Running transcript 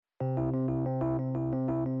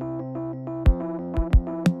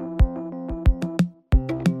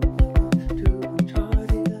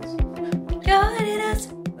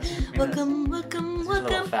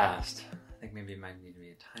maybe it might need to be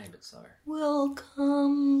a tiny bit slower.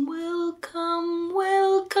 Welcome, welcome,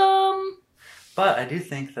 welcome. But I do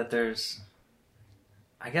think that there's...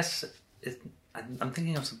 I guess I'm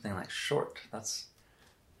thinking of something like short. That's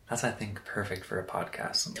I think, perfect for a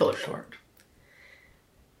podcast. Something totally short.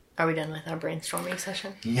 Are we done with our brainstorming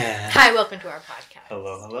session? Yeah. Hi, welcome to our podcast.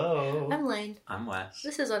 Hello. I'm Lane. I'm Wes.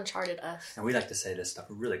 This is Uncharted Us. And we like to say this stuff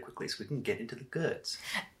really quickly so we can get into the goods.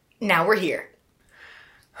 Now we're here.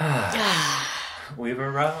 We've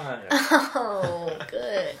arrived. Oh,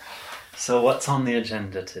 good. So what's on the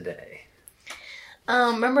agenda today?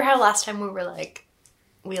 Remember how last time we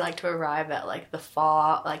like to arrive at the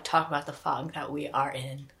fog, talk about the fog that we are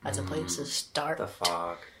in as a place to start. The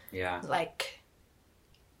fog, yeah.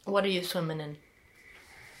 What are you swimming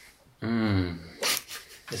in?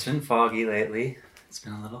 It's been foggy lately. It's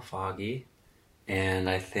been a little foggy. And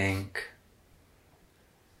I think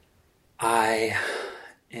I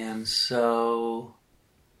am so...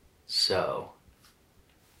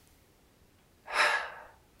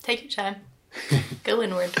 Take your time. Go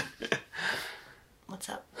inward. What's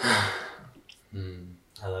up? I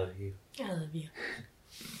love you. I love you.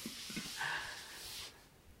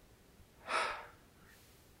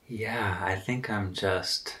 Yeah, I think I'm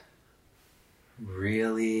just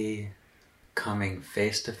really coming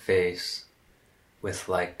face to face with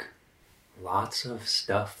lots of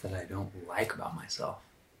stuff that I don't like about myself.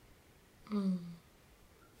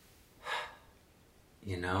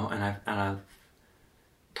 You know, and I've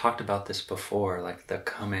talked about this before, the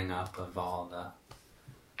coming up of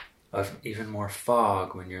of even more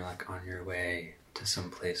fog when you're on your way to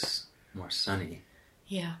someplace more sunny.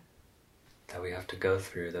 Yeah. That we have to go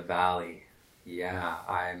through the valley. Yeah,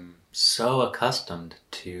 I'm so accustomed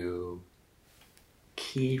to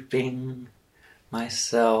keeping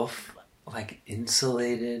myself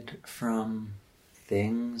insulated from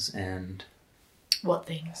things and... What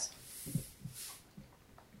things?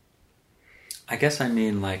 I guess I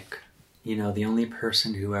mean the only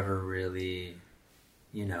person who ever really,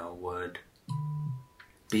 would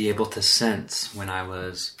be able to sense when I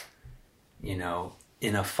was, in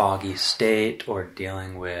a foggy state or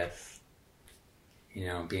dealing with,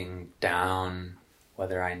 being down,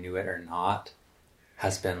 whether I knew it or not,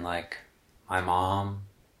 has been my mom,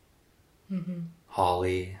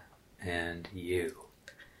 Holly, and you.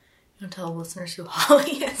 You want to tell the listeners who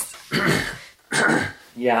Holly is?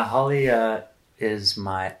 Yeah, Holly is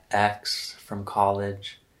my ex from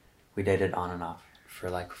college. We dated on and off for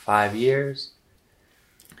 5 years.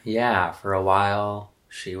 Yeah, for a while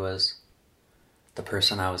she was the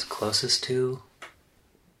person I was closest to,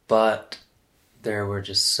 but there were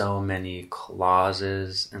just so many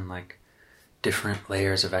clauses and different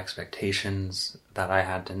layers of expectations that I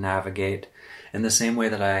had to navigate in the same way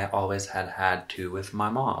that I always had to with my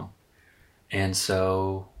mom. And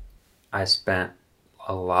so I spent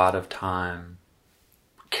a lot of time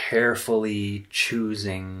carefully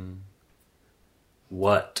choosing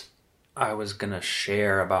what I was going to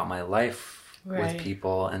share about my life with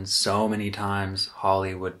people, and so many times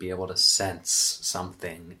Holly would be able to sense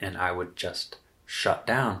something and I would just shut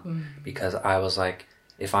down because I was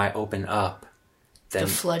if I open up, then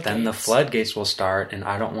the floodgates will start, and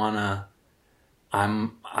I don't want to...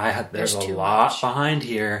 There's a lot behind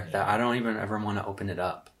here that I don't even ever want to open it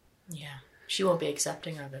up. Yeah. She won't be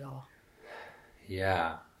accepting of it all.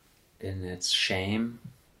 Yeah. And it's shame,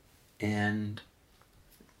 and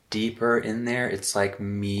deeper in there, it's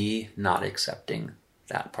me not accepting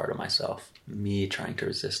that part of myself. Me trying to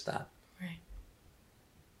resist that. Right.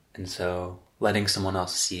 And so letting someone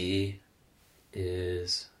else see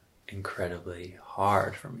is incredibly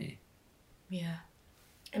hard for me. Yeah.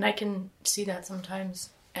 And I can see that sometimes.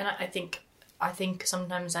 And I think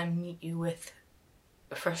sometimes I meet you with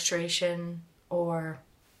frustration, or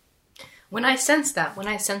when I sense that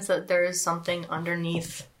there is something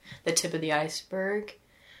underneath the tip of the iceberg,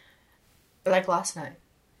 like last night.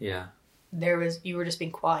 Yeah. You were just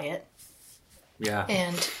being quiet. Yeah.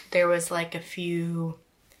 And there was a few,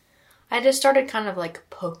 I just started kind of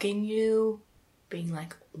poking you, being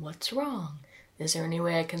what's wrong? Is there any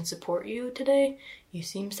way I can support you today? You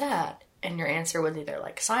seem sad. And your answer was either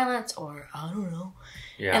silence or I don't know.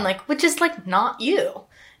 Yeah. And which is not you.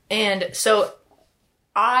 And so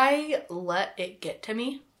I let it get to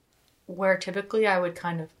me, where typically I would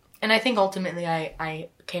kind of, and I think ultimately I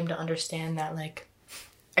came to understand that I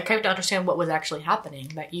came to understand what was actually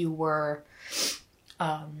happening, that you were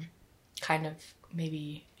kind of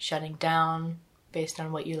maybe shutting down based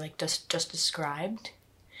on what you just described.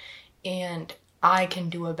 And I can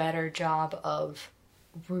do a better job of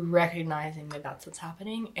recognizing that that's what's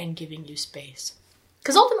happening and giving you space.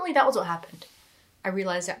 Because ultimately that was what happened. I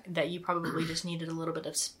realized that you probably just needed a little bit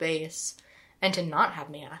of space and to not have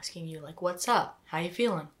me asking you, like, what's up? How you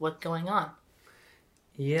feeling? What's going on?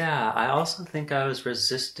 Yeah, I also think I was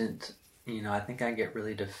resistant. I think I get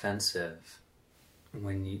really defensive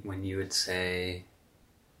when you would say,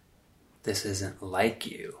 this isn't like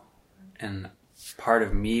you. And part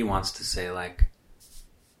of me wants to say, like,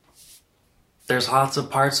 there's lots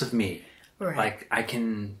of parts of me. Right. Like, I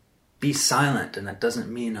can be silent, and that doesn't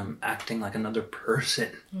mean I'm acting like another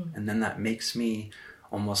person. And then that makes me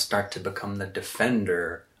almost start to become the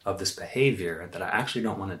defender of this behavior that I actually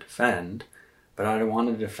don't want to defend, but I want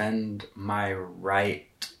to defend my right,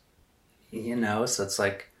 so it's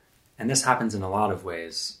like, and this happens in a lot of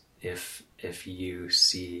ways. If you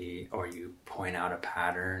see or you point out a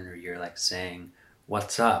pattern, or you're like saying,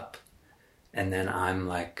 what's up? And then I'm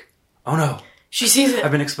like, oh no, she sees it.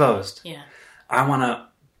 I've been exposed. Yeah. I want to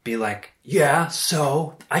be like, yeah,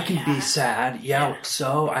 so I can be sad. Yeah,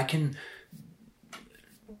 so I can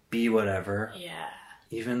be whatever. Yeah.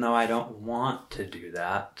 Even though I don't want to do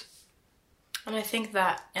that. And I think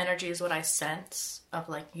that energy is what I sense of,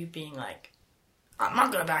 like, you being like, I'm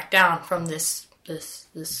not going to back down from this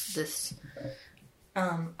iciness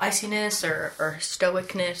or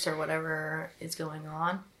stoicness or whatever is going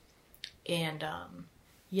on. And,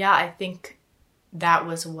 I think that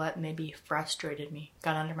was what maybe frustrated me,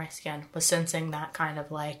 got under my skin, was sensing that kind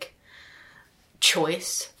of, like,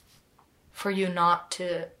 choice for you not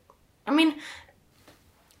to... I mean,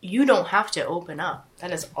 you don't have to open up.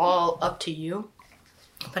 That is all up to you.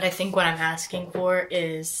 But I think what I'm asking for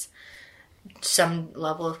is some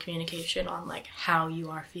level of communication on, like, how you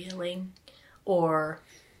are feeling or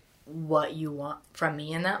what you want from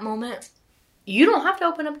me in that moment. You don't have to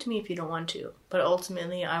open up to me if you don't want to, but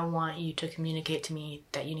ultimately I want you to communicate to me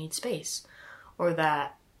that you need space, or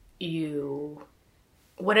that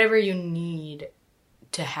whatever you need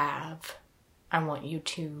to have, I want you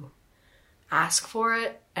to ask for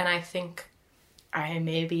it. And I think I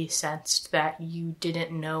maybe sensed that you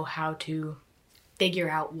didn't know how to figure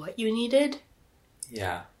out what you needed.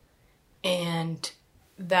 Yeah. And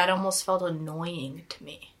that almost felt annoying to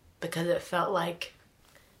me, because it felt like,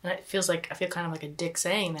 and it feels like, I feel kind of like a dick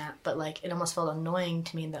saying that, but, like, it almost felt annoying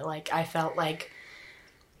to me that, like, I felt like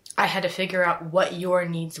I had to figure out what your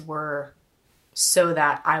needs were so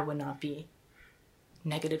that I would not be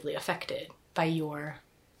negatively affected by your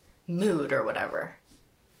mood or whatever.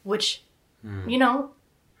 Which, isn't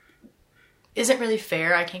really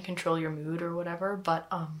fair. I can't control your mood or whatever,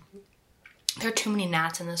 but there are too many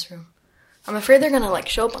gnats in this room. I'm afraid they're going to, like,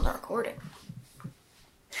 show up on the recording.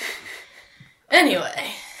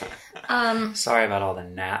 Anyway. Sorry about all the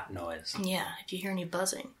gnat noise. Yeah, if you hear any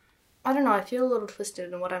buzzing. I don't know, I feel a little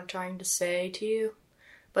twisted in what I'm trying to say to you,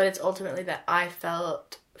 but it's ultimately that I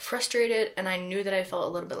felt frustrated, and I knew that I felt a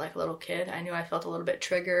little bit like a little kid. I knew I felt a little bit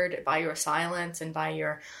triggered by your silence and by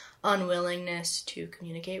your unwillingness to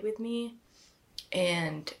communicate with me.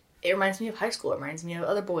 And it reminds me of high school. It reminds me of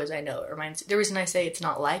other boys I know. The reason I say it's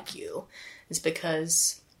not like you is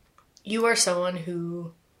because you are someone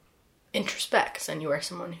who introspects, and you are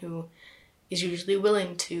someone who is usually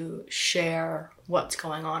willing to share what's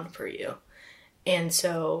going on for you. And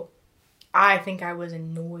so I think I was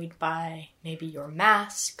annoyed by maybe your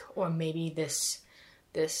mask, or maybe this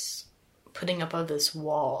putting up of this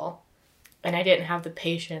wall, and I didn't have the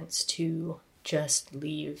patience to just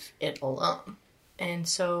leave it alone. And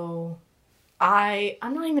so I'm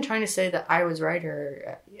not even trying to say that I was right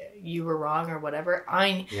or you were wrong or whatever.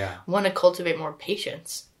 I want to cultivate more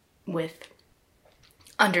patience with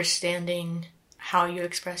understanding how you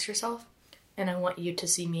express yourself. And I want you to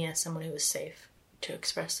see me as someone who is safe to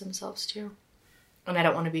express themselves to. And I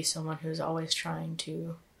don't want to be someone who's always trying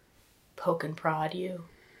to poke and prod you.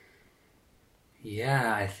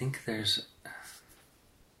 Yeah, I think there's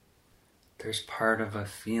part of a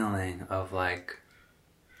feeling of, like,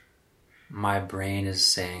 my brain is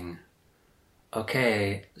saying,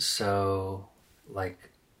 okay, so, like,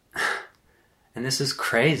 and this is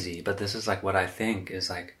crazy, but this is, like, what I think is,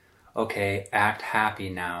 like, okay, act happy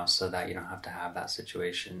now so that you don't have to have that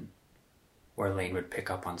situation where Lane would pick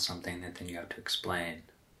up on something that then you have to explain.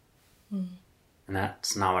 And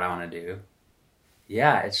that's not what I want to do.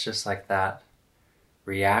 Yeah, it's just like that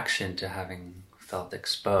reaction to having felt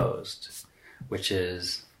exposed, which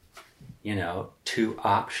is, two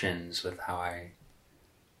options with how I,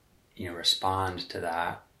 respond to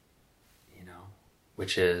that,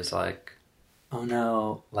 which is like, oh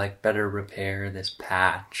no, like, better repair this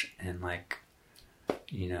patch and, like,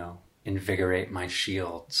 invigorate my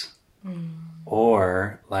shields.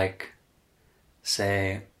 Or, like,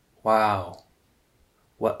 say, wow,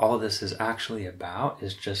 what all this is actually about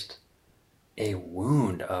is just a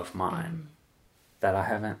wound of mine that I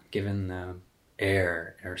haven't given the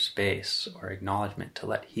air or space or acknowledgement to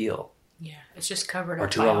let heal. Yeah, it's just covered up. Or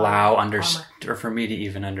to allow, or for me to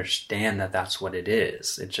even understand that that's what it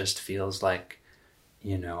is. It just feels like,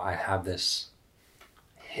 you know, I have this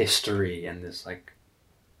history and this like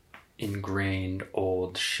ingrained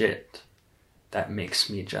old shit that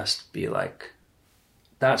makes me just be like,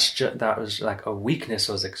 that was like a weakness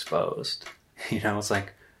was exposed. You know, it's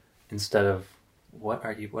like, instead of, what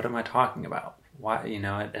am I talking about? Why, you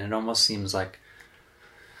know, and it almost seems like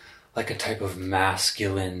a type of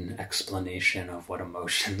masculine explanation of what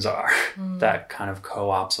emotions are that kind of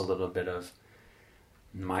co-ops a little bit of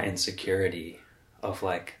my insecurity of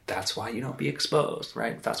like, that's why you don't be exposed,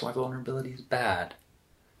 right? That's why vulnerability is bad.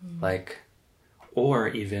 Like, or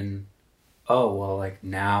even, oh, well, like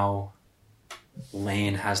now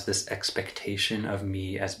Lane has this expectation of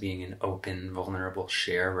me as being an open, vulnerable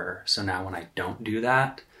sharer. So now when I don't do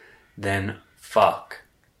that, then fuck.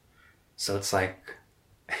 So it's like,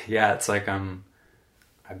 yeah, it's like I'm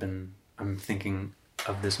thinking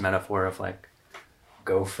of this metaphor of like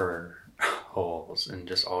gopher holes, and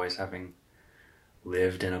just always having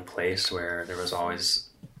lived in a place where there was always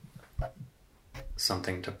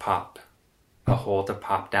something to pop, a hole to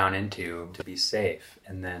pop down into to be safe.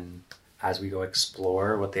 And then as we go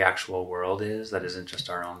explore what the actual world is, that isn't just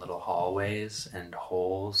our own little hallways and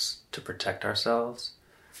holes to protect ourselves,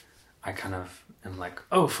 I kind of am like,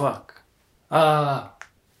 oh fuck,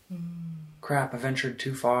 crap, I ventured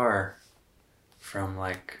too far from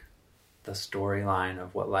like the storyline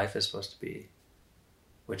of what life is supposed to be,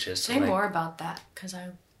 which is say more about that, because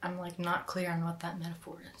I'm like not clear on what that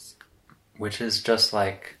metaphor is. Which is just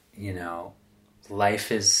like, you know,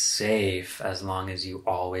 life is safe as long as you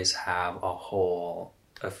always have a hole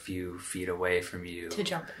a few feet away from you to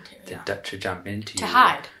jump into, to jump into,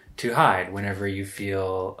 to hide whenever you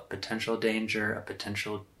feel a potential danger, a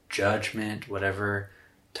potential judgment, whatever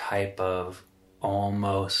type of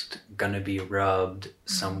almost gonna be rubbed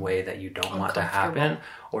some way that you don't want to happen,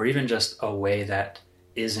 or even just a way that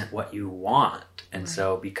isn't what you want. And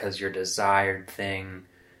so because your desired thing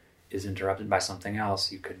is interrupted by something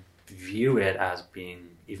else, you could view it as being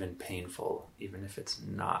even painful, even if it's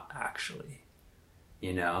not actually.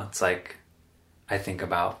 You know, it's like, I think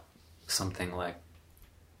about something like,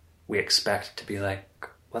 we expect to be like,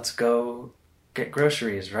 let's go get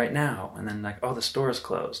groceries right now. And then like, oh, the store is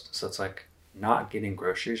closed. So it's like, not getting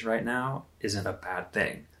groceries right now isn't a bad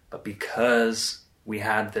thing. But because we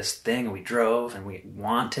had this thing, we drove and we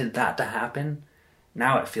wanted that to happen,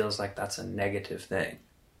 now it feels like that's a negative thing.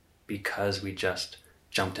 Because we just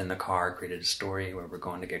jumped in the car, created a story where we're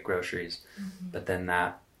going to get groceries. But then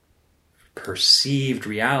that perceived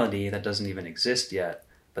reality that doesn't even exist yet,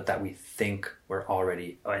 but that we think we're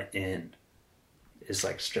already in, is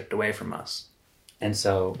like stripped away from us. And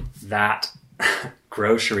so that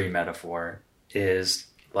grocery metaphor is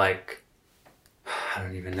like, I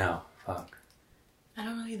don't even know. Fuck. I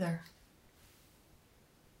don't know either.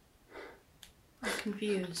 I'm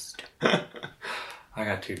confused. I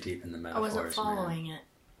got too deep in the metaphors. I wasn't following it.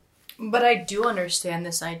 But I do understand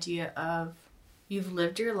this idea of, you've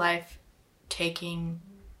lived your life taking...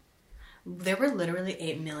 There were literally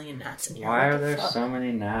 8 million gnats in here. Why are there so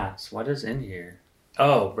many gnats? What is in here?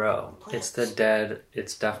 Oh, bro. Plants.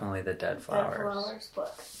 It's definitely the dead flowers. Dead flowers,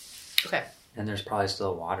 but... Okay. And there's probably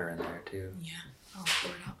still water in there, too. Yeah, I'll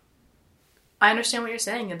pour it out. I understand what you're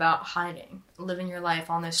saying about hiding. Living your life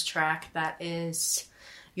on this track that is...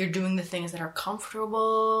 You're doing the things that are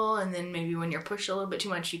comfortable, and then maybe when you're pushed a little bit too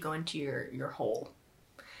much, you go into your hole.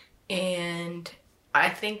 And I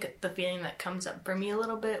think the feeling that comes up for me a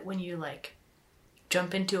little bit when you, like,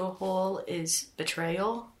 jump into a hole is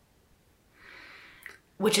betrayal.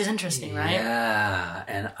 Which is interesting, right? Yeah,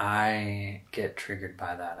 and I get triggered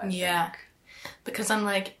by that, I think. Because I'm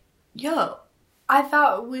like, yo, I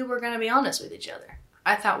thought we were going to be honest with each other.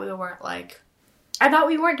 I thought we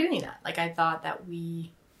weren't doing that. Like, I thought that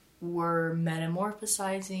we were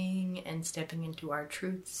metamorphosizing and stepping into our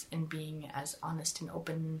truths and being as honest and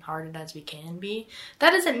open-hearted as we can be.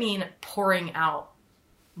 That doesn't mean pouring out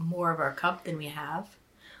more of our cup than we have.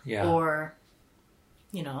 Yeah. Or,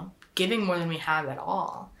 you know, giving more than we have at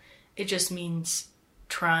all. It just means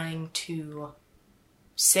trying to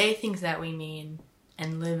say things that we mean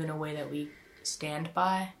and live in a way that we stand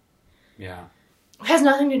by. Yeah. It has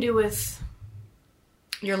nothing to do with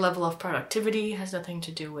your level of productivity. It has nothing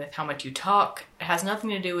to do with how much you talk. It has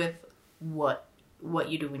nothing to do with what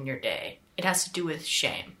you do in your day. It has to do with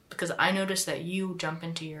shame. Because I notice that you jump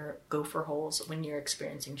into your gopher holes when you're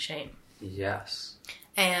experiencing shame. Yes.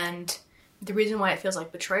 And the reason why it feels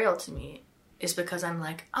like betrayal to me is because I'm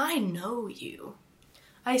like, I know you.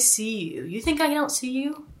 I see you. You think I don't see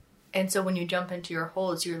you? And so when you jump into your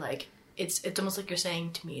holes, you're like, it's almost like you're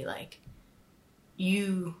saying to me, like,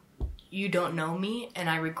 you don't know me, and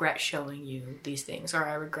I regret showing you these things, or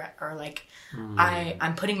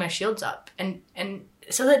I'm putting my shields up. And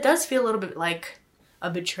so that does feel a little bit like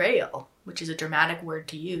a betrayal, which is a dramatic word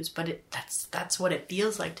to use, but that's what it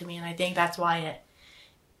feels like to me. And I think that's why it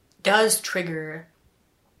does trigger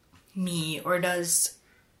me, or does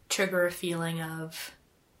trigger a feeling of,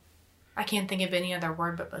 I can't think of any other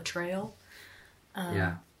word but betrayal.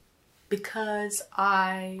 Because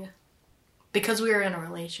we are in a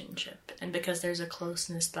relationship, and because there's a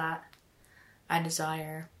closeness that I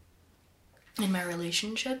desire in my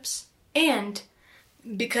relationships, and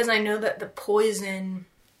because I know that the poison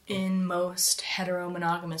in most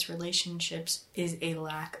heteromonogamous relationships is a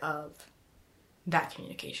lack of that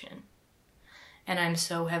communication. And I'm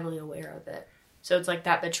so heavily aware of it. So it's like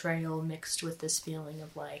that betrayal mixed with this feeling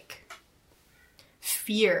of like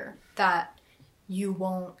fear that you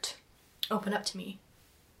won't open up to me.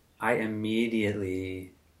 I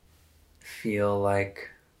immediately feel like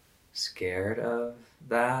scared of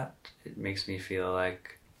that. It makes me feel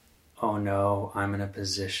like, oh no, I'm in a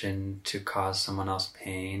position to cause someone else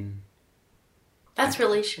pain. That's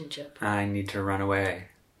relationship. I need to run away.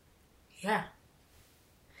 Yeah.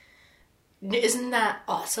 Isn't that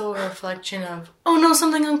also a reflection of, oh no,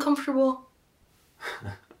 something uncomfortable?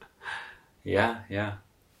 Yeah.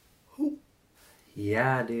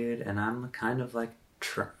 Yeah, dude. And I'm kind of like,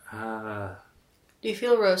 do you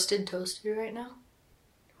feel roasted, toasted right now?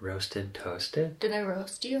 Roasted, toasted? Did I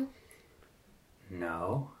roast you?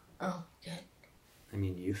 No. Oh, good. I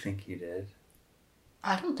mean, you think you did.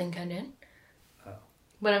 I don't think I did. Oh.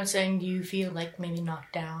 But I'm saying, do you feel like maybe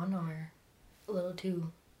knocked down or a little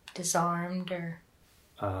too disarmed or...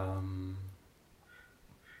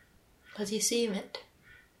 Because you seem it.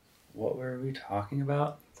 What were we talking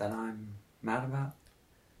about that I'm mad about?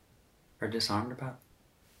 Or disarmed about?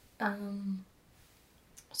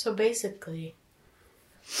 So basically,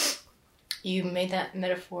 you made that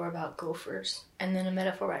metaphor about gophers, and then a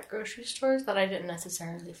metaphor about grocery stores that I didn't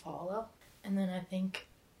necessarily follow. And then I think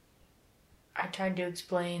I tried to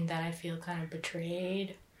explain that I feel kind of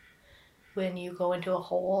betrayed when you go into a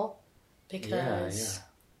hole because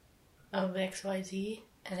of XYZ.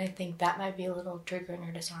 And I think that might be a little triggering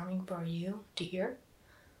or disarming for you to hear.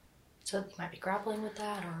 So you might be grappling with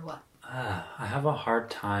that, or what? I have a hard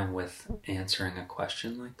time with answering a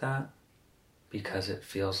question like that because it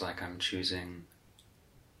feels like I'm choosing,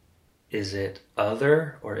 is it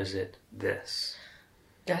other or is it this?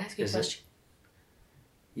 Did I ask you a question?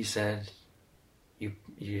 You said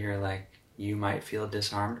you're like, you might feel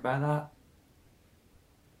disarmed by that?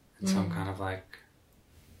 And so I'm kind of like,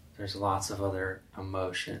 there's lots of other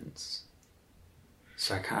emotions.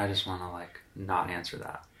 So I just want to like not answer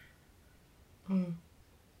that.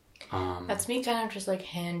 That's me kind of just like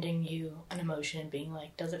handing you an emotion and being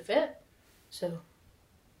like, does it fit? So,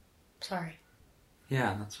 sorry.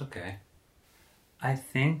 Yeah, that's okay. I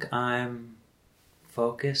think I'm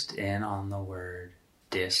focused in on the word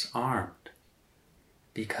disarmed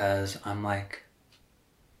because I'm like,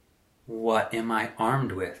 what am I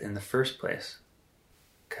armed with in the first place?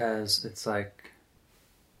 Because it's like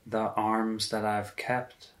the arms that I've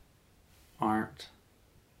kept aren't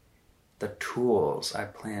the tools I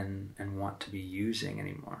plan and want to be using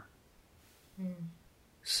anymore.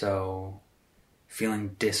 So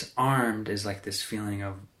feeling disarmed is like this feeling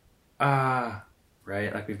of,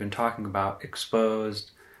 right? Like we've been talking about,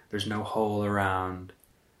 exposed, there's no hole around,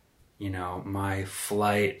 my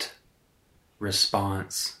flight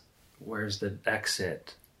response, where's the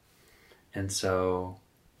exit? And so,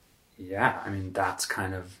 yeah, I mean, that's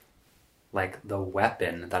kind of like the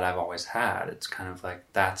weapon that I've always had. It's kind of like,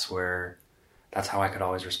 that's how I could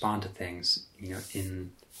always respond to things,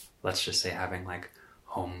 in, let's just say, having like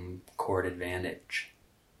home court advantage,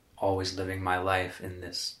 always living my life in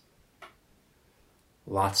this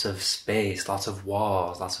lots of space, lots of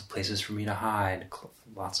walls, lots of places for me to hide,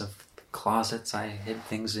 lots of closets I hid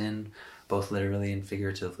things in, both literally and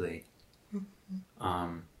figuratively.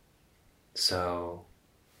 So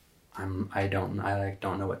I don't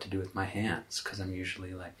know what to do with my hands because I'm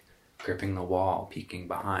usually like gripping the wall, peeking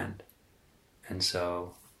behind. And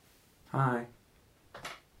so, hi.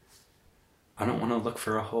 I don't want to look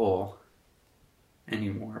for a hole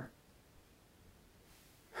anymore.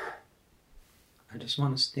 I just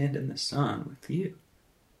want to stand in the sun with you.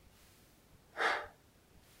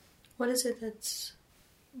 What is it that's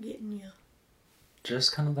getting you?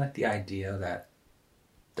 Just kind of like the idea that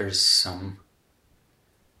there's some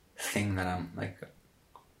thing that I'm like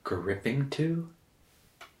gripping to.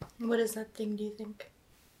 What is that thing, do you think?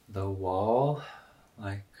 The wall,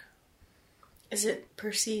 like... Is it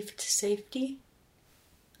perceived safety?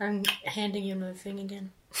 I'm handing you my thing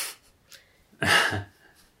again.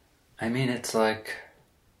 I mean, it's like...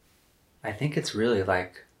 I think it's really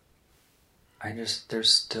like...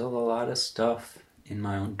 there's still a lot of stuff in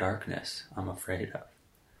my own darkness I'm afraid of.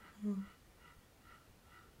 Mm.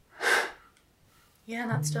 Yeah,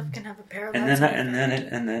 that stuff can have a paralyzing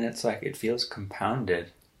and then it's like it feels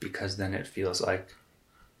compounded, because then it feels like,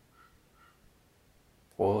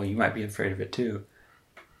 well, you might be afraid of it too.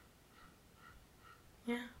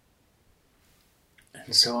 Yeah.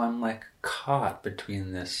 And so I'm like caught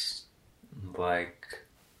between this like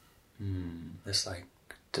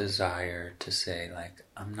desire to say, like,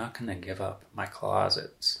 I'm not gonna give up my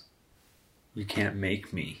closets. You can't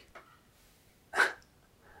make me.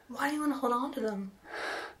 Why do you want to hold on to them?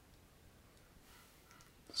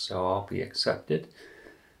 So I'll be accepted.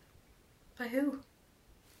 By who?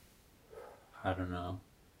 I don't know.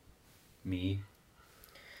 Me?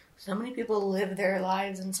 So many people live their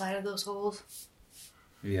lives inside of those holes.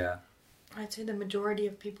 Yeah. I'd say the majority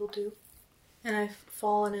of people do. And I've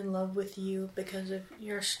fallen in love with you because of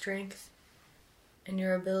your strength and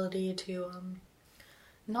your ability to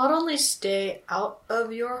not only stay out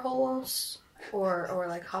of your holes or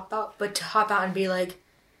like hop out, but to hop out and be like,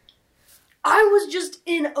 I was just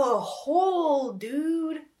in a hole,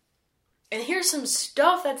 dude. And here's some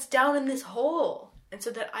stuff that's down in this hole. And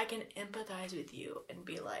so that I can empathize with you and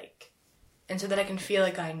be like, and so that I can feel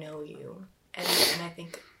like I know you. And I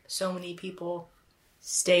think so many people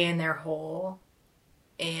stay in their hole,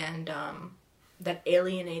 and that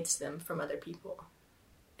alienates them from other people.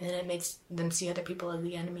 And then it makes them see other people as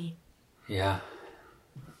the enemy. Yeah.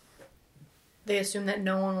 They assume that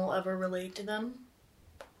no one will ever relate to them,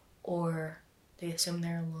 or they assume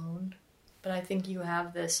they're alone. But I think you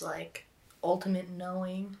have this, like, ultimate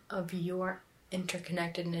knowing of your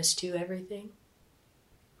interconnectedness to everything.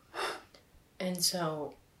 And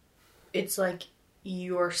so it's like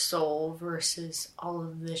your soul versus all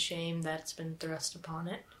of the shame that's been thrust upon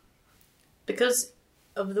it. Because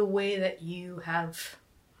of the way that you have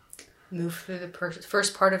moved through the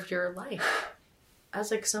first part of your life.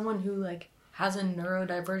 As, like, someone who, like, has a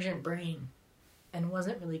neurodivergent brain and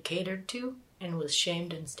wasn't really catered to and was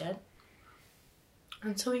shamed instead.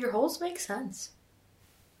 And so your holes make sense.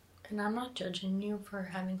 And I'm not judging you for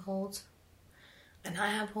having holes. And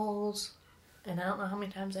I have holes. And I don't know how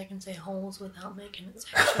many times I can say holes without making it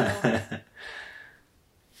sexual.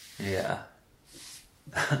 Yeah.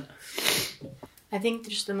 I think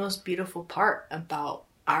just the most beautiful part about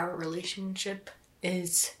our relationship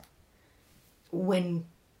is when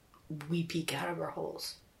we peek out of our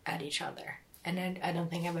holes at each other. And I don't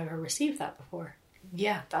think I've ever received that before.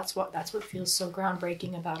 Yeah, that's what feels so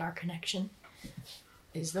groundbreaking about our connection,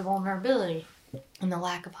 is the vulnerability and the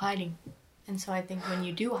lack of hiding. And so I think when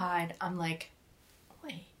you do hide, I'm like,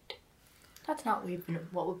 wait, that's not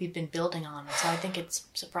what we've been building on. So I think it's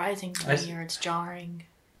surprising to me, or it's jarring.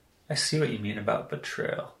 I see what you mean about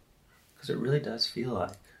betrayal. Because it really does feel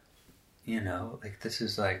like, like this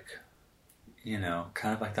is like,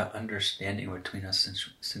 kind of like that understanding between us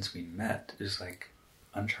since we met is like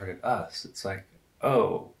uncharted us. It's like,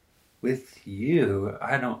 oh, with you,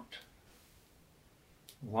 I don't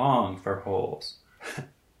long for holes.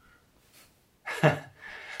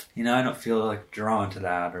 I don't feel like drawn to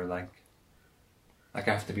that, or like I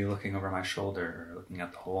have to be looking over my shoulder or looking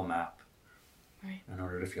at the whole map, right, in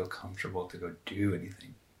order to feel comfortable to go do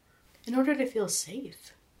anything. In order to feel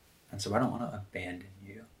safe. And so I don't want to abandon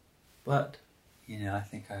you, but I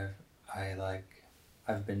think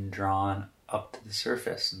I've been drawn up to the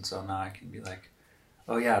surface, and so now I can be like,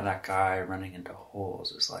 oh yeah, that guy running into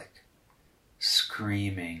holes is like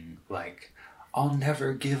screaming like, I'll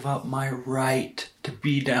never give up my right to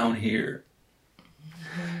be down here.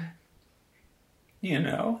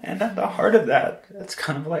 Mm-hmm. And at the heart of that, it's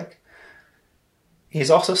kind of like, he's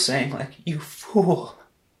also saying like, you fool,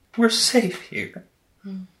 we're safe here.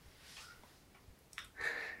 Mm.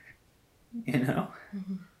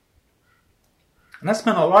 Mm-hmm. And I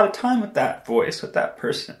spent a lot of time with that voice, with that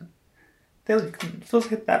person. It feels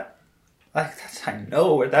like that, like that's, I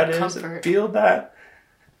know where that comfort. I feel that.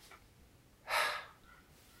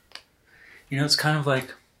 It's kind of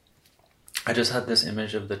like, I just had this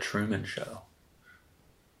image of the Truman Show,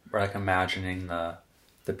 where like imagining the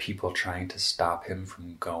people trying to stop him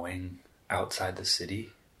from going outside the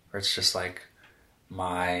city, where it's just like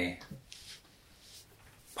my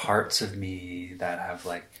parts of me that have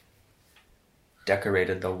like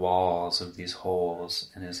decorated the walls of these holes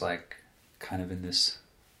and is like kind of in this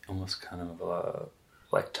almost kind of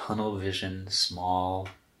like tunnel vision, small.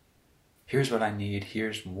 Here's what I need.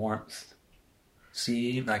 Here's warmth.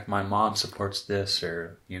 See, like my mom supports this,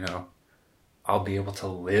 or, you know, I'll be able to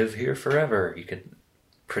live here forever. You could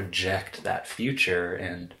project that future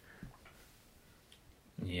and,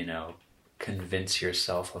 you know, convince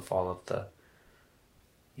yourself of all of the,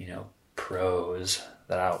 you know, pros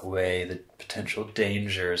that outweigh the potential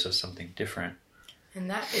dangers of something different. And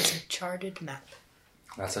that is a charted map.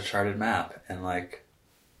 That's a charted map. And like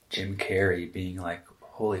Jim Carrey being like,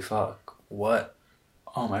 holy fuck, what?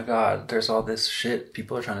 Oh my God, there's all this shit.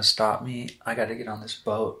 People are trying to stop me. I got to get on this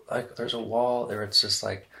boat. Like there's a wall there. It's just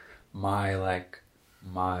like the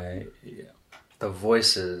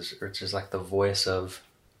voices, or it's just like the voice of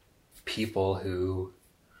people who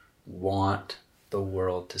want the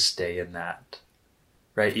world to stay in that,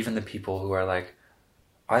 right? Even the people who are like,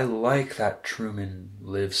 I like that Truman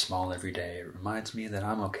lives small every day. It reminds me that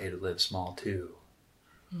I'm okay to live small too.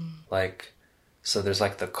 Like, so there's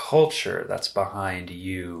like the culture that's behind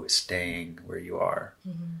you staying where you are.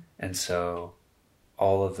 And so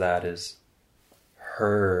all of that is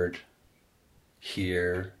heard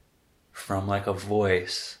here from like a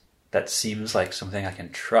voice that seems like something I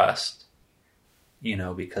can trust, you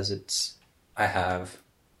know, because I have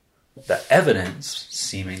the evidence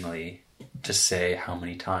seemingly to say how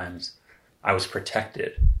many times I was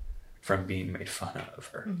protected from being made fun of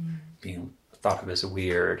or being thought of as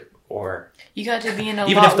weird, or you got to be in a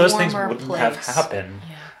even lot if those things warmer wouldn't place. have happened.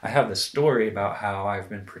 Yeah. I have this story about how I've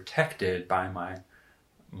been protected by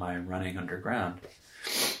my running underground.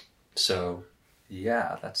 So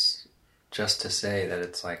yeah, that's just to say that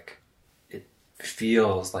it's like, it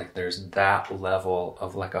feels like there's that level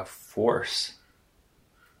of like a force,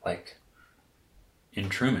 like in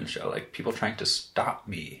Truman Show, like people trying to stop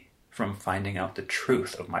me from finding out the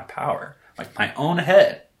truth of my power, like my own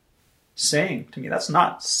head saying to me, that's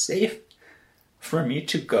not safe for me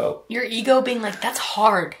to go. Your ego being like, that's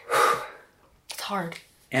hard. It's hard.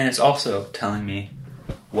 And it's also telling me,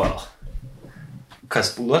 well,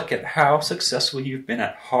 because look at how successful you've been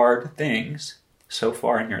at hard things so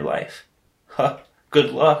far in your life. Huh,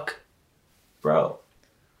 good luck, bro.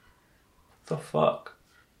 The fuck?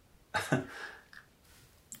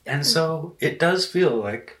 And so it does feel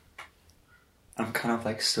like I'm kind of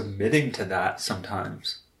like submitting to that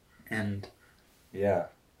sometimes. And yeah.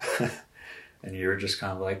 And you're just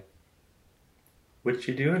kind of like, what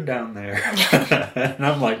you doing down there? And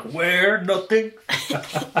I'm like, where? Nothing.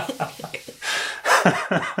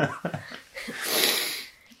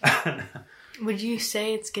 Would you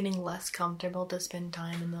say it's getting less comfortable to spend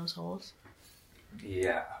time in those holes?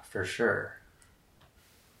 Yeah, for sure.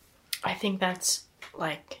 I think that's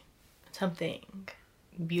like something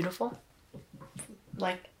beautiful,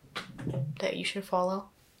 like that you should follow,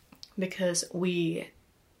 because we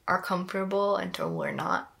are comfortable until we're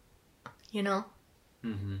not, you know?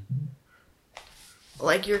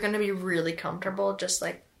 Like you're gonna be really comfortable just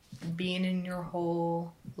like being in your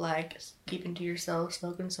hole, like keeping to yourself,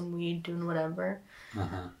 smoking some weed, doing whatever,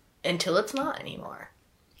 until it's not anymore.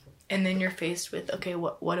 And then you're faced with, okay,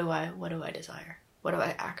 what do I desire? What do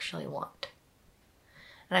I actually want?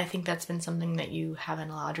 And I think that's been something that you haven't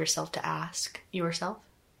allowed yourself to ask yourself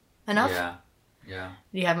enough. Yeah.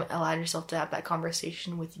 You haven't allowed yourself to have that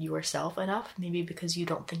conversation with yourself enough. Maybe because you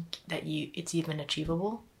don't think that it's even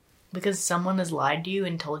achievable. Because someone has lied to you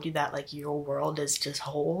and told you that like your world is just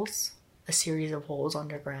holes, a series of holes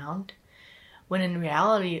underground. When in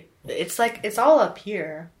reality, it's like, it's all up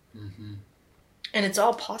here. And it's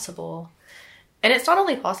all possible. And it's not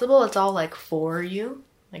only possible, it's all like for you.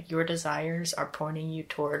 Like your desires are pointing you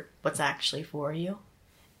toward what's actually for you.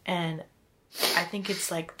 And I think it's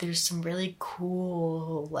like there's some really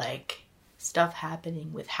cool like stuff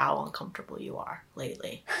happening with how uncomfortable you are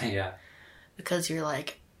lately. Yeah. Because you're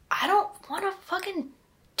like, I don't want to fucking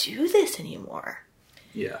do this anymore.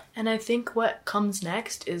 Yeah. And I think what comes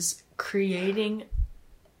next is creating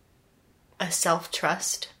a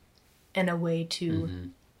self-trust and a way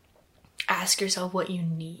to ask yourself what you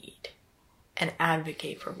need and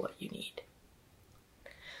advocate for what you need.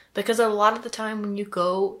 Because a lot of the time when you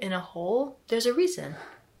go in a hole, there's a reason.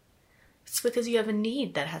 It's because you have a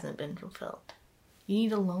need that hasn't been fulfilled. You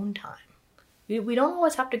need alone time. We don't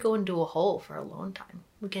always have to go into a hole for alone time.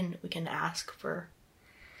 We can ask for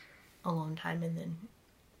alone time and then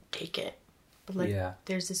take it. But like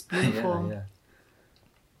there's this beautiful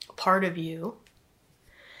part of you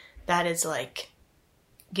that is like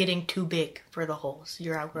getting too big for the holes.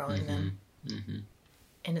 You're outgrowing them.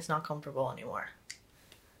 And it's not comfortable anymore.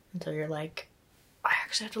 And so you're like,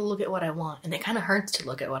 actually have to look at what I want. And it kind of hurts to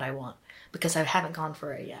look at what I want because I haven't gone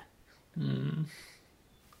for it yet.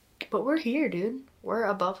 But we're here, dude. We're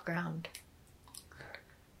above ground.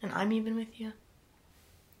 And I'm even with you.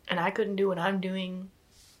 And I couldn't do what I'm doing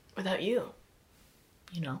without you.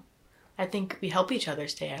 You know? I think we help each other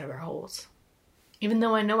stay out of our holes. Even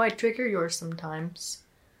though I know I trigger yours sometimes.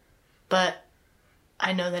 But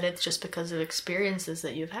I know that it's just because of experiences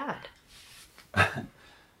that you've had.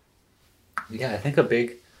 Yeah, I think a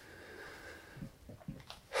big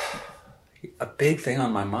thing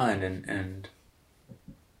on my mind and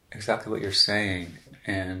exactly what you're saying,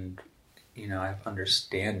 and you know, I have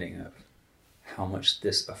understanding of how much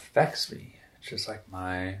this affects me. It's just like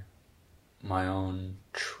my own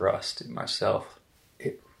trust in myself.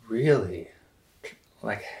 It really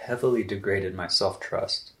like heavily degraded my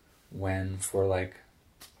self-trust when for like,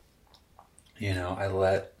 you know, I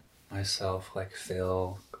let myself like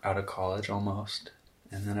fail out of college almost.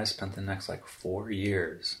 And then I spent the next like 4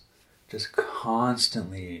 years just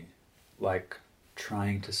constantly like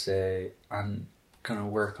trying to say, I'm gonna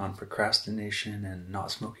work on procrastination and not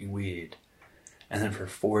smoking weed. And then for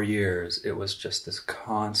 4 years, it was just this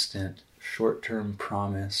constant short-term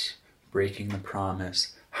promise, breaking the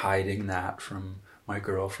promise, hiding that from my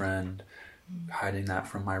girlfriend, hiding that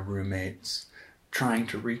from my roommates, trying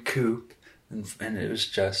to recoup. And it was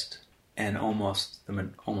just, and almost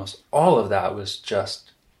all of that was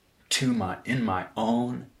just in my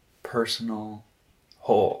own personal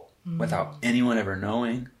hole, without anyone ever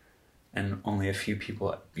knowing, and only a few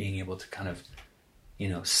people being able to kind of, you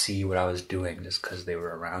know, see what I was doing just because they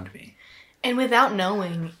were around me. And without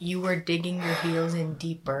knowing, you were digging your heels in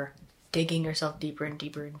deeper, digging yourself deeper and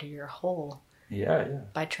deeper into your hole. Yeah.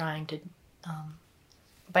 By trying to,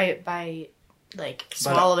 by like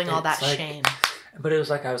swallowing all that like, shame. But it was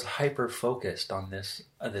like I was hyper focused on this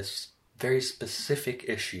very specific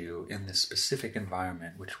issue in this specific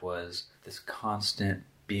environment, which was this constant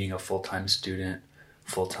being a full-time student,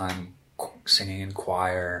 full-time singing in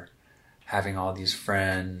choir, having all these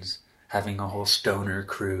friends, having a whole stoner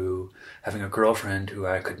crew, having a girlfriend who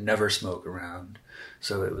I could never smoke around.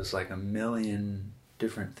 So it was like a million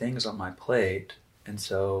different things on my plate. And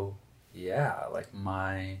so, yeah, like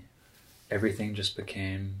everything just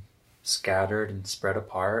became scattered and spread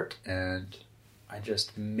apart. And I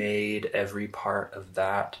just made every part of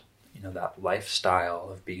that, you know, that lifestyle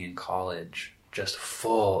of being in college just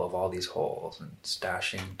full of all these holes and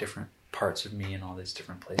stashing different parts of me in all these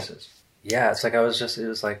different places. Yeah, it's like it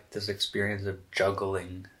was like this experience of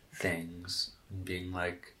juggling things and being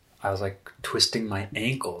like, I was like twisting my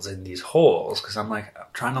ankles in these holes because I'm like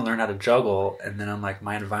trying to learn how to juggle, and then I'm like,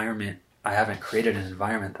 my environment, I haven't created an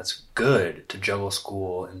environment that's good to juggle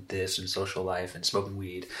school and this and social life and smoking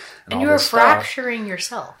weed and all you were this stuff. fracturing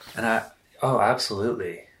yourself. And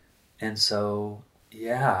absolutely. And so,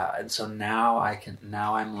 yeah, and so now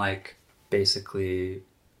I'm like basically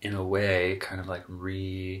in a way kind of like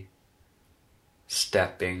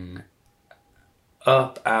stepping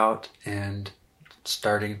up, out, and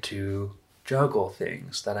starting to juggle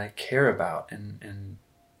things that I care about and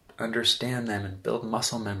understand them and build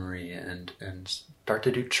muscle memory and start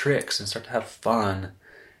to do tricks and start to have fun.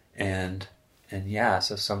 And yeah,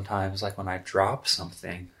 so sometimes like when I drop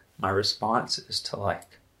something, my response is to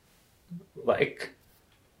like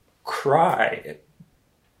cry,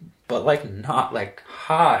 but like not like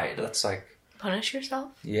hide. That's like punish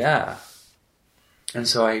yourself? Yeah. And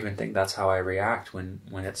so I even think that's how I react when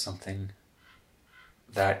it's something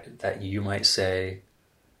that you might say,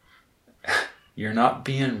 you're not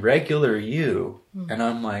being regular you. And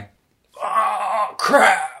I'm like, oh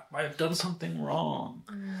crap, I've done something wrong.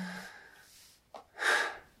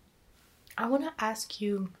 I want to ask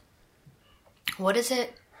you, what is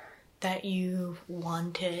it that you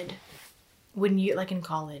wanted when you, like in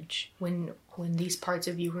college, when these parts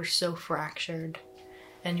of you were so fractured,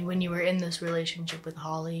 and when you were in this relationship with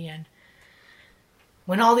Holly, and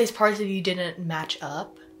when all these parts of you didn't match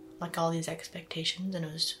up, like all these expectations, and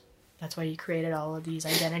that's why you created all of these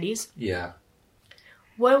identities. Yeah.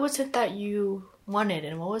 What was it that you wanted,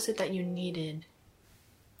 and what was it that you needed?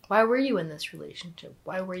 Why were you in this relationship?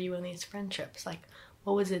 Why were you in these friendships? Like,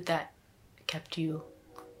 what was it that kept you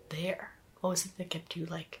there? What was it that kept you,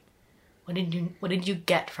 like, what did you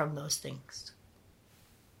get from those things?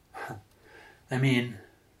 I mean,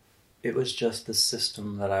 it was just the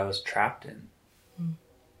system that I was trapped in.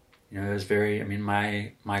 You know, it was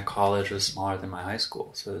my college was smaller than my high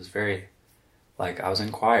school, so it was very, like, I was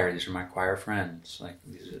in choir. These are my choir friends.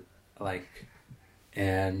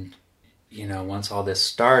 And, you know, once all this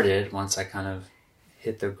started, once I kind of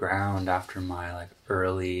hit the ground after my, like,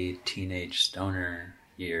 early teenage stoner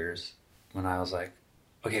years when I was like,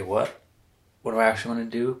 okay, what do I actually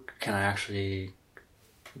want to do?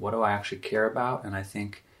 What do I actually care about? And I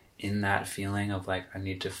think in that feeling of like, I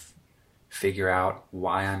need to figure out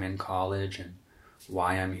why I'm in college and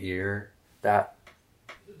why I'm here, that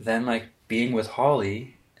then like being with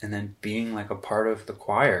Holly and then being like a part of the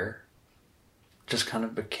choir just kind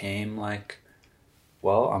of became like,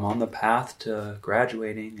 well, I'm on the path to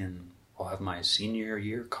graduating and I'll have my senior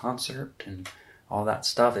year concert and all that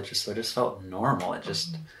stuff. It just felt normal. It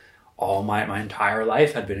just, all my entire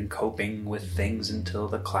life had been coping with things until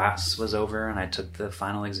the class was over and I took the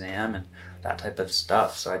final exam and that type of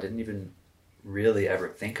stuff. So I didn't even really ever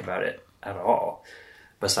think about it at all.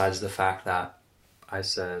 Besides the fact that I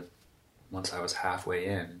said, once I was halfway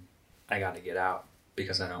in, I got to get out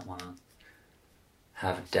because I don't want to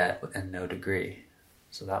have debt and no degree.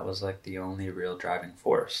 So that was like the only real driving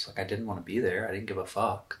force. Like I didn't want to be there. I didn't give a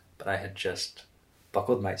fuck. But I had just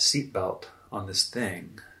buckled my seatbelt on this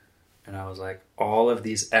thing. And I was like, all of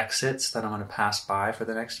these exits that I'm going to pass by for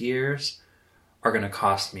the next years are going to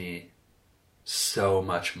cost me so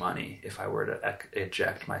much money if I were to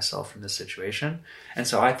eject myself from this situation. And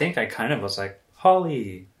so I think I kind of was like,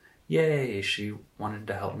 Holly, yay. She wanted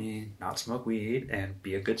to help me not smoke weed and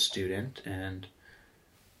be a good student. And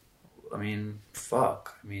I mean,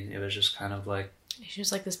 fuck. I mean, it was just kind of like... She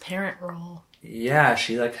was like this parent role. Yeah,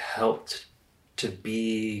 she like helped to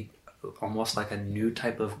be almost like a new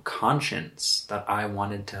type of conscience that I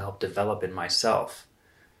wanted to help develop in myself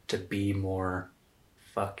to be more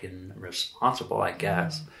fucking responsible, I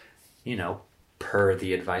guess. You know, per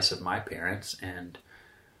the advice of my parents and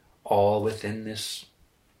all within this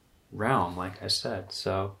realm, like I said.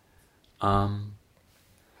 So, And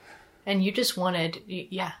you just wanted,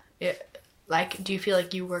 yeah. Do you feel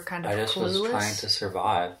like you were kind of clueless? I just was trying to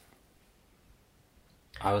survive.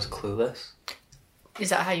 I was clueless. Is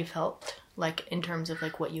that how you felt? Like, in terms of,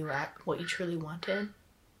 like, what you truly wanted?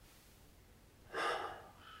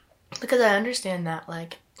 Because I understand that,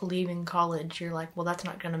 like, leaving college, you're like, well, that's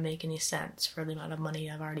not going to make any sense for the amount of money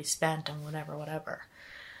I've already spent on whatever.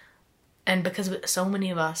 And because so many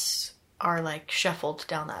of us are, like, shuffled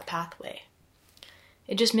down that pathway,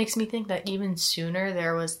 it just makes me think that even sooner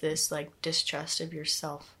there was this, like, distrust of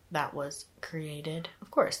yourself that was created.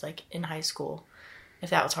 Of course, like, in high school, if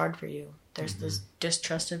that was hard for you, there's this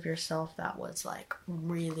distrust of yourself that was, like,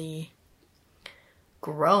 really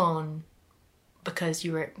grown because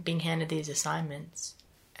you were being handed these assignments.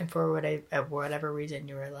 And for whatever reason,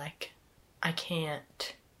 you were like, I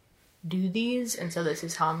can't do these, and so this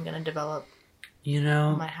is how I'm going to develop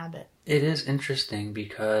my habit. It is interesting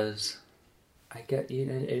because I get,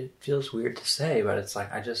 it feels weird to say, but it's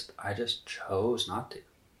like I just chose not to.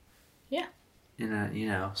 Yeah.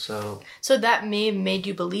 So that made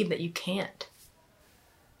you believe that you can't.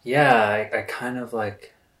 Yeah, I kind of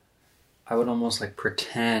like, I would almost like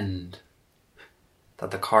pretend that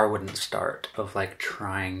the car wouldn't start of like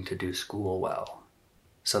trying to do school well,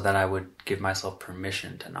 so that I would give myself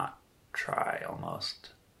permission to not try almost.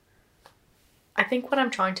 I think what I'm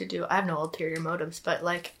trying to do, I have no ulterior motives, but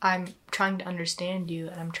like I'm trying to understand you,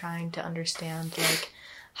 and I'm trying to understand like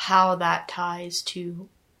how that ties to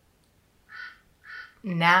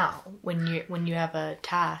now when you have a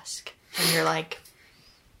task and you're like,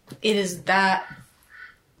 it is that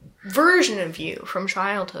version of you from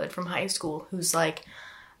childhood, from high school, who's like,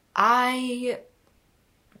 I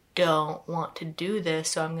don't want to do this,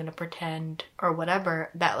 so I'm going to pretend, or whatever,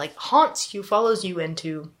 that like haunts you, follows you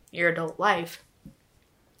into your adult life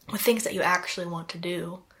with things that you actually want to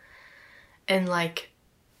do. And like,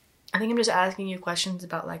 I think I'm just asking you questions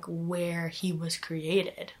about like where he was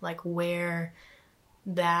created, like where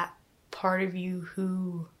that part of you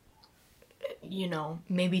who,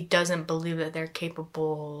 maybe doesn't believe that they're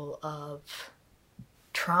capable of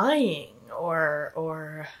trying,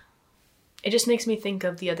 or it just makes me think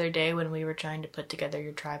of the other day when we were trying to put together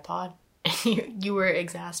your tripod. You were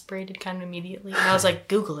exasperated kind of immediately, and I was like,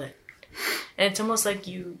 Google it. And it's almost like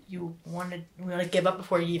you want to give up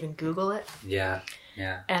before you even Google it. Yeah.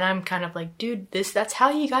 And I'm kind of like, dude, that's how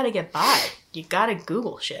you gotta get by. You gotta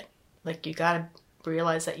Google shit. Like, you gotta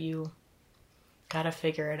realize that you gotta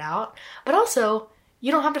figure it out. But also,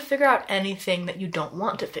 you don't have to figure out anything that you don't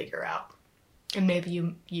want to figure out. And maybe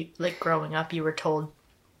you like growing up, you were told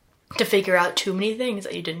to figure out too many things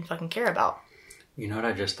that you didn't fucking care about. You know what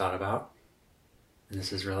I just thought about? And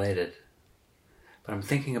this is related. But I'm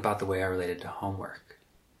thinking about the way I related to homework.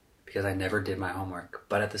 Because I never did my homework.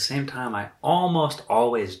 But at the same time, I almost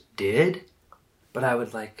always did. But I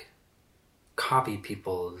would like copy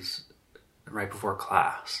people's right before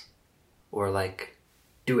class. Or like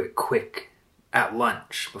do it quick at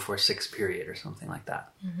lunch before 6th period or something like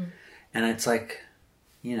that. Mm-hmm. And it's like,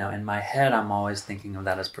 you know, in my head, I'm always thinking of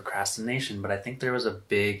that as procrastination, but I think there was a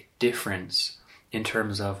big difference in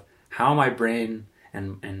terms of how my brain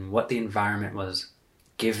and what the environment was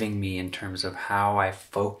giving me in terms of how I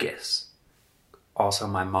focus. Also,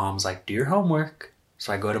 my mom's like, do your homework.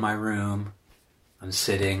 So I go to my room, I'm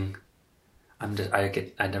sitting, I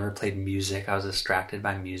never played music, I was distracted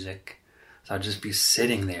by music. So I'd just be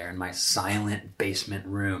sitting there in my silent basement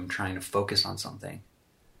room trying to focus on something.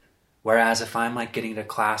 Whereas if I'm like getting to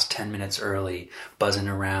class 10 minutes early, buzzing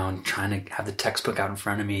around, trying to have the textbook out in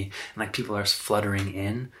front of me, and like people are fluttering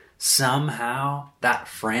in, somehow that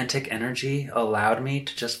frantic energy allowed me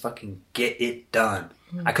to just fucking get it done.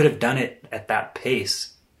 Mm. I could have done it at that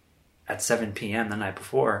pace at 7 p.m. the night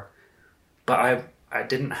before, but I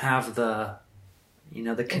didn't have the, you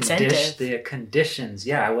know, the conditions.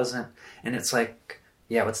 Yeah, I wasn't, and it's like,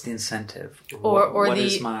 yeah, what's the incentive? What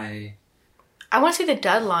is my... I want to say the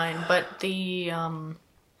deadline, but the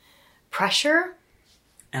pressure.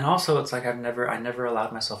 And also, it's like I never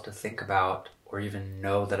allowed myself to think about or even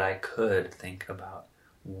know that I could think about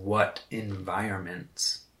what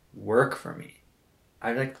environments work for me.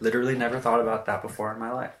 I like literally never thought about that before in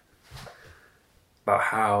my life. About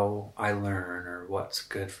how I learn or what's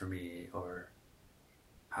good for me or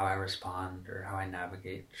how I respond or how I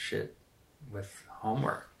navigate shit with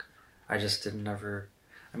homework. I just didn't ever...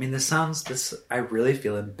 I mean, I really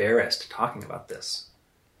feel embarrassed talking about this.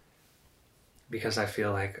 Because I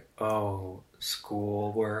feel like, oh,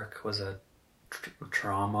 schoolwork was a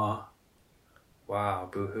trauma. Wow,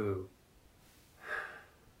 boo-hoo.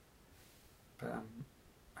 But,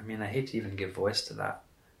 I mean, I hate to even give voice to that.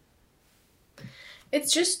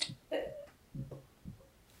 It's just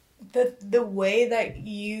the way that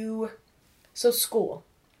so school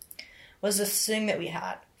was this thing that we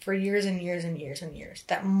had for years and years and years and years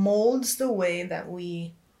that molds the way that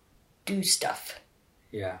we do stuff.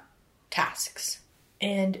 Yeah. Tasks.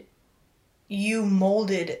 And you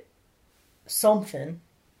molded something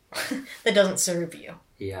that doesn't serve you.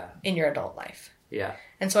 Yeah. In your adult life. Yeah.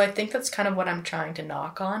 And so I think that's kind of what I'm trying to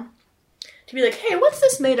knock on. To be like, hey, what's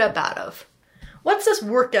this made up out of? What's this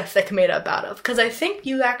work ethic made up out of? Because I think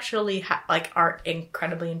you actually are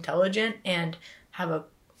incredibly intelligent and have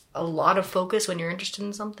a lot of focus when you're interested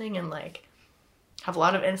in something and like have a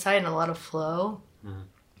lot of insight and a lot of flow. Mm-hmm.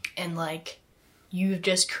 And like you've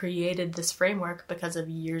just created this framework because of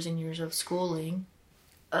years and years of schooling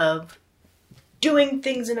of doing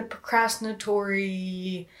things in a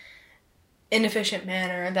procrastinatory, inefficient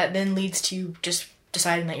manner that then leads to you just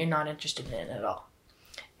deciding that you're not interested in it at all.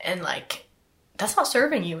 And like that's not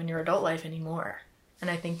serving you in your adult life anymore. And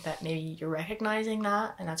I think that maybe you're recognizing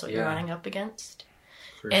that and that's what you're running up against.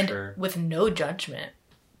 And with no judgment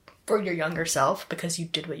for your younger self, because you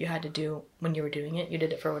did what you had to do when you were doing it. You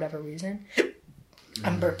did it for whatever reason.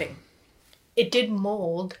 I'm burping. It did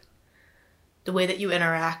mold the way that you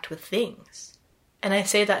interact with things. And I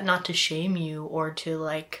say that not to shame you or to,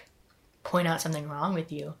 like, point out something wrong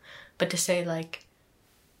with you, but to say, like,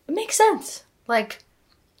 it makes sense. Like,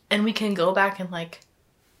 and we can go back and, like,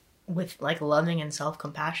 with, like, loving and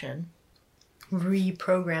self-compassion,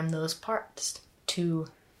 reprogram those parts to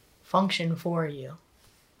function for you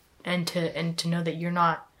and to know that you're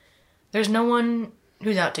not, there's no one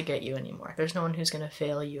who's out to get you anymore. There's no one who's going to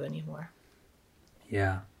fail you anymore.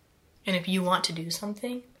 Yeah. And if you want to do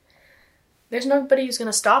something, there's nobody who's going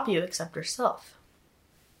to stop you except yourself.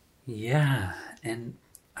 Yeah. And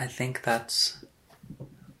I think that's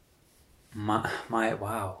my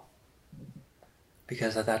wow.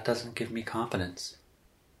 Because that doesn't give me confidence.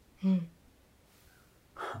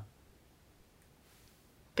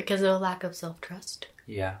 Because of a lack of self-trust.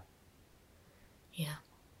 Yeah. Yeah.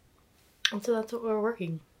 And so that's what we're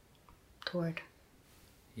working toward.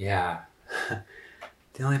 Yeah.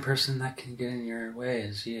 The only person that can get in your way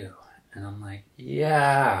is you. And I'm like,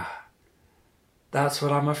 yeah. That's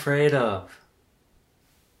what I'm afraid of.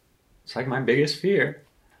 It's like my biggest fear.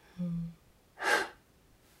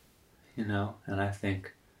 You know, and I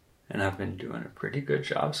think, and I've been doing a pretty good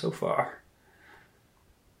job so far.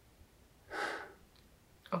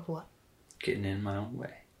 Of what? Getting in my own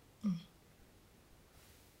way.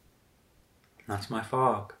 That's my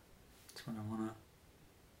fog. That's what I want to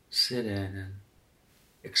sit in and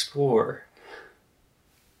explore.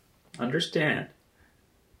 Understand.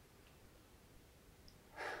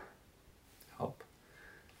 Help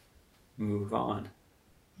move on.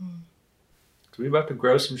 Because we're about to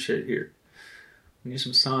grow some shit here. We need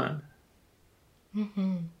some sun.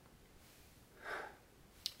 Mm-hmm.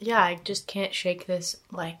 Yeah, I just can't shake this,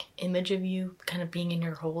 like, image of you kind of being in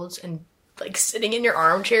your holds and like sitting in your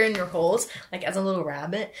armchair in your holes, like as a little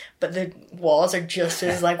rabbit, but the walls are just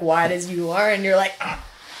as like wide as you are, and you're like,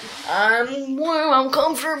 I'm warm, I'm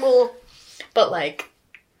comfortable, but like,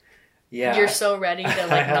 yeah, you're so ready to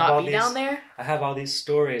like not be down there. I have all these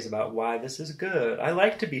stories about why this is good. I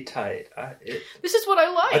like to be tight. This is what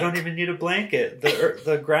I like. I don't even need a blanket.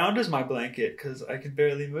 The ground is my blanket because I can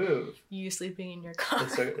barely move. You sleeping in your car.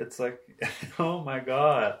 It's like, oh my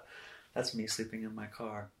God. That's me sleeping in my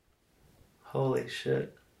car. Holy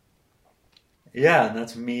shit. Yeah, and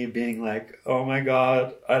that's me being like, oh my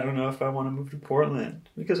God, I don't know if I want to move to Portland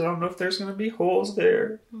because I don't know if there's going to be holes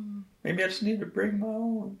there. Mm. Maybe I just need to bring my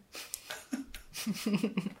own.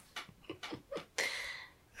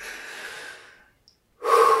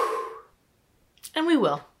 And we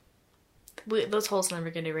will. Those holes never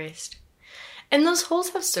get erased. And those holes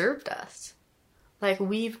have served us. Like,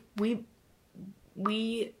 we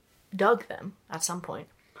dug them at some point.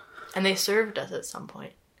 And they served us at some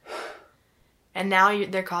point. And now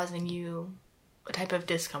they're causing you a type of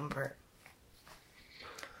discomfort.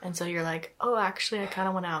 And so you're like, oh, actually, I kind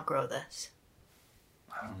of want to outgrow this.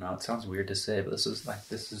 I don't know. It sounds weird to say, but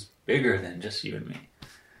this is bigger than just you and me.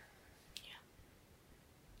 Yeah.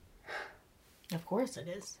 Of course it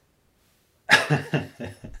is.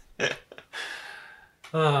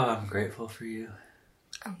 Oh, I'm grateful for you.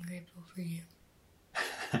 I'm grateful for you.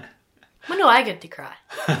 When do I get to cry?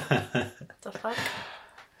 What the fuck?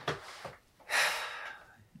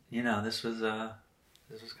 You know, this was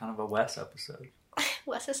kind of a Wes episode.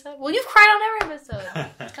 Wes episode? Well, you've cried on every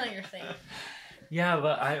episode. It's kind of your thing. Yeah,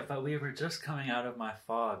 but we were just coming out of my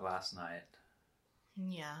fog last night.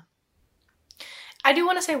 Yeah. I do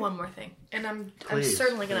want to say one more thing, and I'm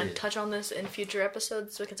certainly going to touch on this in future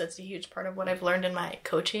episodes because it's a huge part of what I've learned in my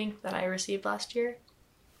coaching that I received last year.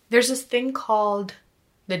 There's this thing called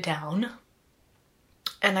the down,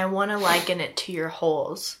 and I want to liken it to your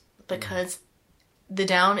holes because the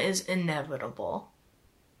down is inevitable.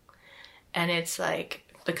 And it's like,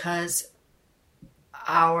 because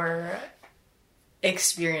our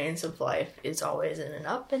experience of life is always in an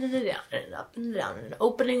up and in a down, and an up and a down, and an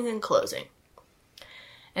opening and closing.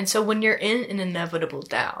 And so when you're in an inevitable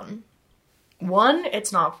down, 1,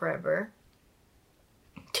 it's not forever.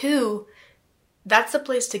 2, that's the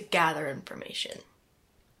place to gather information.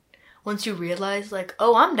 Once you realize, like,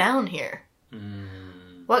 oh, I'm down here.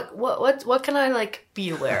 What can I, like,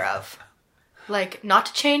 be aware of? Like, not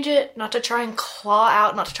to change it, not to try and claw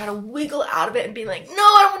out, not to try to wiggle out of it and be like, no,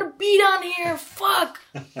 I don't want to be down here, fuck.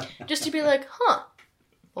 Just to be like,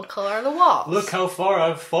 what color are the walls? Look how far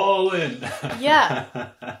I've fallen.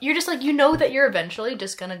 Yeah. You're just like, you know that you're eventually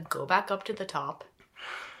just going to go back up to the top.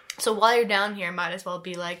 So while you're down here, might as well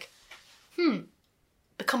be like,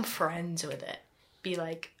 become friends with it. Be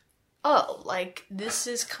like, oh, like, this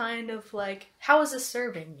is kind of like, how is this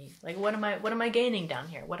serving me? Like, what am I gaining down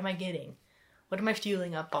here? What am I getting? What am I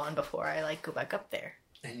fueling up on before I, like, go back up there?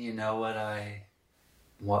 And you know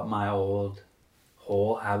what my old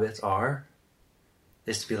whole habits are?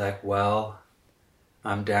 Is to be like, well,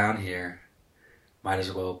 I'm down here. Might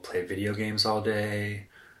as well play video games all day,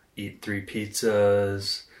 eat 3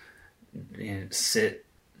 pizzas, sit,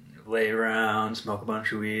 lay around, smoke a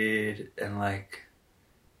bunch of weed, and like,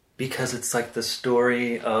 because it's like the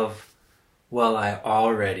story of, well, I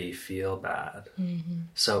already feel bad. Mm-hmm.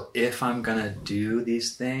 So if I'm gonna do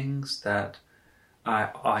these things that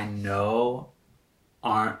I know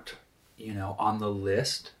aren't, on the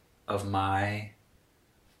list of my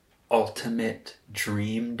ultimate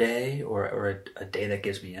dream day or a day that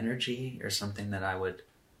gives me energy or something that I would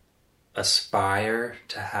aspire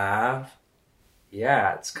to have,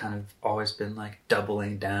 yeah, it's kind of always been like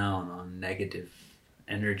doubling down on negative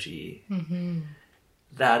energy. Mm-hmm.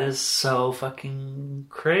 That is so fucking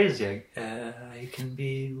crazy. I can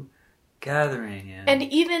be gathering and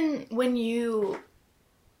even when you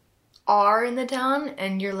are in the down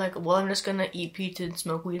and you're like, well, I'm just gonna eat pizza and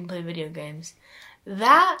smoke weed and play video games,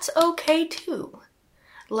 that's okay too.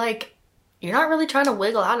 Like, you're not really trying to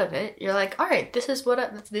wiggle out of it. You're like, all right, this is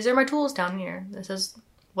these are my tools down here. This is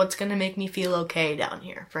what's gonna make me feel okay down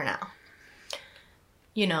here for now.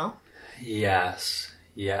 Yes.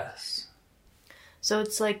 So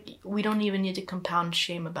it's like, we don't even need to compound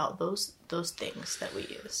shame about those things that we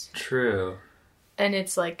use. True. And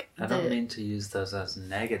it's like, I don't mean to use those as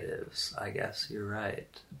negatives. I guess you're right.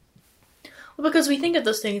 Well, because we think of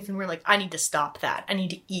those things and we're like, I need to stop that. I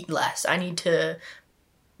need to eat less. I need to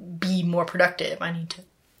be more productive. I need to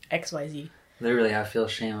XYZ. Literally, I feel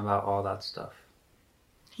shame about all that stuff.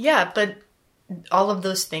 Yeah, but all of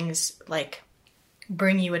those things, like,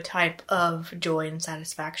 bring you a type of joy and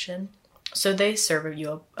satisfaction. So they serve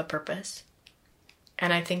you a purpose.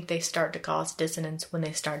 And I think they start to cause dissonance when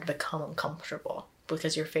they start to become uncomfortable.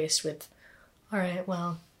 Because you're faced with, all right,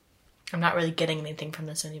 well, I'm not really getting anything from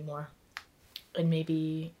this anymore. And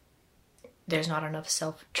maybe there's not enough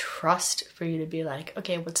self-trust for you to be like,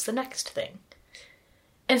 okay, what's the next thing?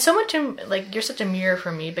 And so much, like, you're such a mirror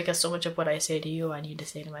for me because so much of what I say to you, I need to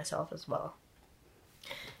say to myself as well.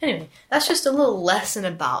 Anyway, that's just a little lesson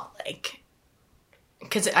about, like,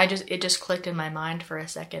 because it just clicked in my mind for a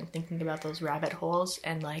second thinking about those rabbit holes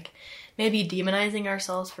and, like, maybe demonizing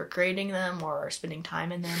ourselves for creating them or spending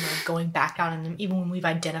time in them or going back down in them even when we've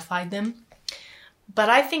identified them. But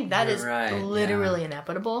I think that is literally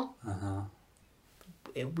inevitable. Uh-huh.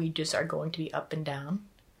 We just are going to be up and down.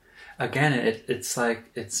 Again, it's like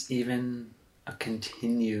it's even a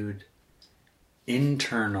continued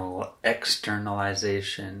internal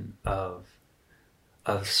externalization of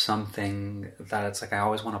something that it's like I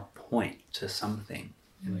always want to point to something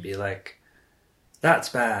and be like, that's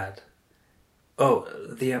bad. Oh,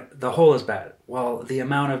 the hole is bad. Well, the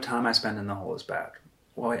amount of time I spend in the hole is bad.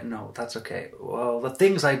 Well, wait, no, that's okay. Well, the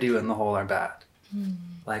things I do in the hole are bad.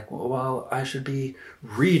 Like, well, I should be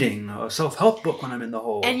reading a self-help book when I'm in the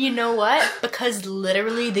hole. And you know what? Because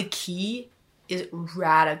literally the key is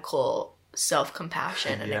radical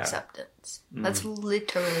self-compassion and acceptance. That's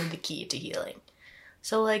literally the key to healing.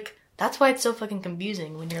 So, like, that's why it's so fucking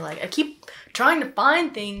confusing when you're like, I keep trying to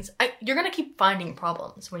find things. You're going to keep finding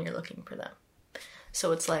problems when you're looking for them.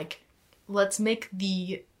 So it's like, let's make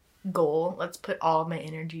the goal, let's put all of my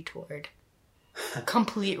energy toward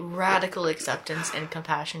complete radical acceptance and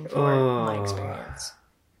compassion for my experience.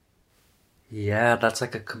 Yeah, that's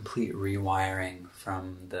like a complete rewiring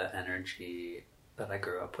from the energy that I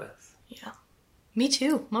grew up with. Yeah. Me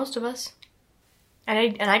too, most of us.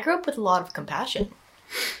 And I grew up with a lot of compassion.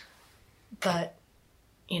 But,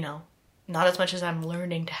 you know, not as much as I'm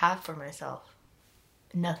learning to have for myself.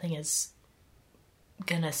 Nothing is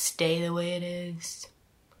gonna stay the way it is.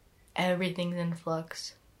 Everything's in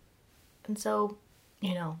flux. And so,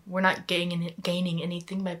 you know, we're not gaining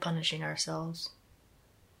anything by punishing ourselves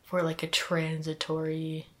for like a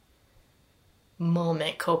transitory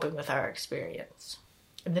moment coping with our experience.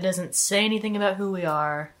 If it doesn't say anything about who we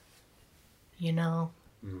are, you know.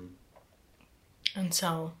 And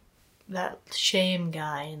so, that shame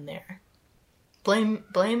guy in there, blame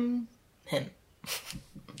him.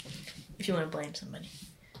 If you want to blame somebody.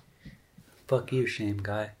 Fuck you, shame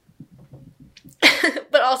guy.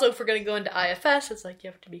 But also, if we're going to go into IFS, it's like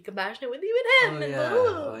you have to be compassionate with even him.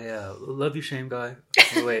 Oh, yeah. Love you, shame guy.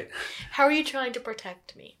 Oh, wait. How are you trying to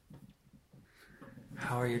protect me?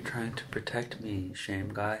 How are you trying to protect me,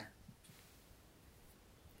 shame guy?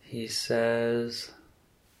 He says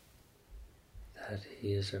that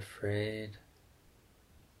he is afraid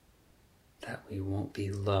that we won't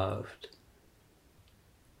be loved.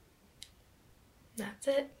 That's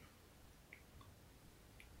it.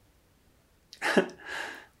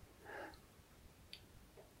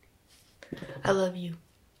 I love you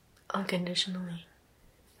unconditionally.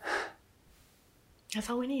 That's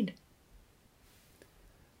all we need.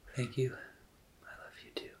 Thank you. I love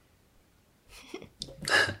you too.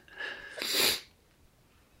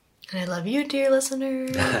 And I love you, dear listener.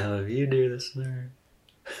 I love you, dear listener.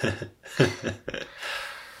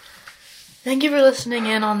 Thank you for listening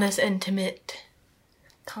in on this intimate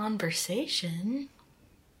conversation.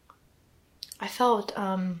 I feel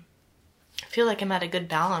like I'm at a good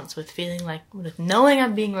balance with knowing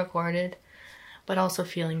I'm being recorded, but also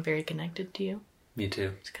feeling very connected to you. Me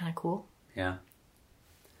too. It's kind of cool. Yeah.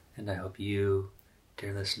 And I hope you,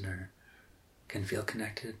 dear listener, can feel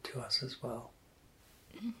connected to us as well.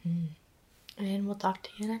 And we'll talk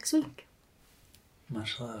to you next week.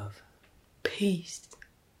 Much love. Peace.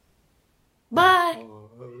 Bye.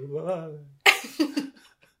 Bye.